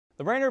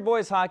The Brainerd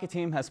boys hockey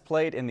team has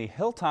played in the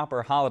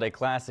Hilltopper Holiday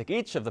Classic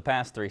each of the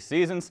past 3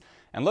 seasons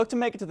and look to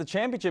make it to the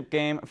championship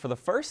game for the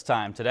first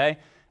time today.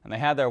 And they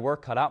had their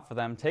work cut out for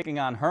them, taking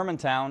on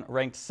Hermantown,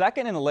 ranked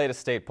 2nd in the latest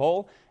state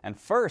poll and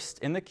 1st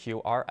in the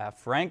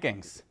QRF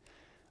rankings.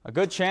 A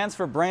good chance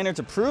for Brainerd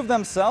to prove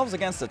themselves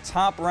against a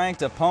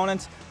top-ranked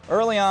opponent.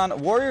 Early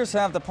on, Warriors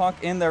have the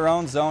puck in their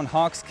own zone.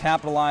 Hawks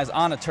capitalize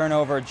on a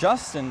turnover.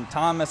 Justin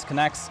Thomas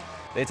connects.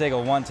 They take a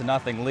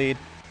 1-0 lead.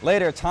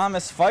 Later,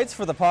 Thomas fights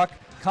for the puck,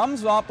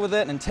 comes up with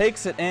it and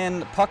takes it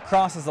in. Puck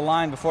crosses the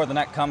line before the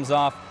net comes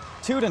off.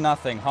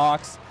 2-0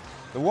 Hawks.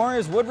 The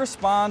Warriors would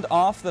respond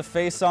off the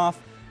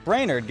face-off.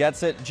 Brainerd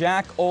gets it.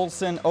 Jack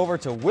Olson over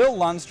to Will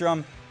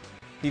Lundstrom.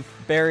 He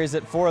buries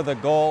it for the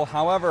goal.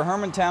 However,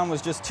 Hermantown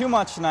was just too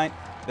much tonight.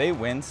 They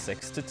win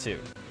 6-2.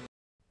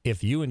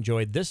 If you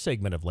enjoyed this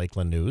segment of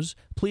Lakeland News,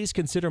 please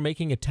consider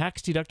making a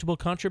tax-deductible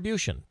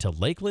contribution to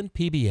Lakeland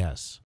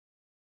PBS.